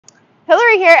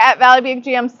Hilary here at Valley Buick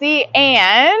GMC,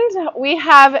 and we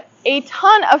have a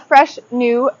ton of fresh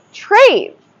new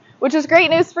trades, which is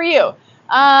great news for you.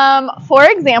 For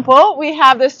example, we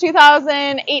have this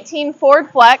 2018 Ford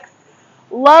Flex.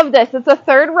 Love this. It's a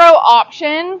third row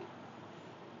option.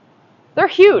 They're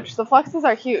huge. The Flexes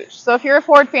are huge. So if you're a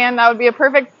Ford fan, that would be a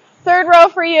perfect third row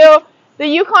for you. The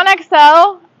Yukon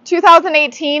XL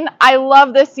 2018. I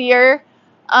love this year.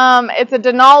 It's a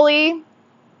Denali.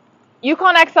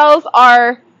 Yukon XLs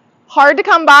are hard to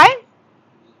come by.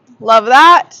 Love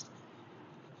that.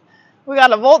 We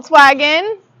got a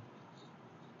Volkswagen,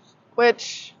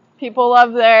 which people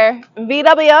love their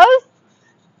VWs.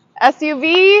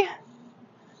 SUV.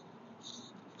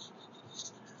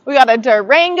 We got a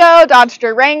Durango, Dodge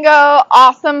Durango.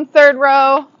 Awesome third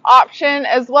row option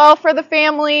as well for the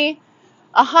family.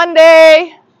 A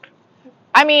Hyundai.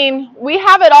 I mean, we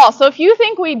have it all. So if you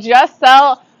think we just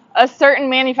sell a certain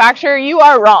manufacturer, you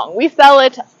are wrong. We sell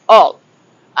it all.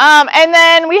 And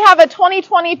then we have a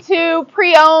 2022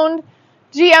 pre-owned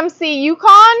GMC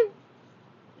Yukon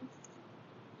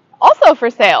also for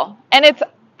sale, and it's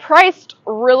priced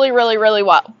really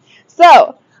well.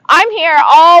 So I'm here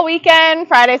all weekend,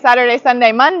 Friday, Saturday,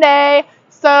 Sunday, Monday.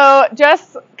 So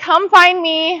just come find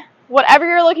me, whatever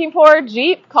you're looking for.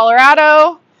 Jeep,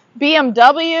 Colorado,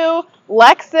 BMW,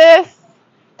 Lexus,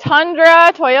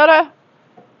 Tundra, Toyota.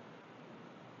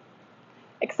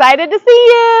 Excited to see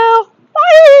you.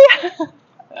 Bye.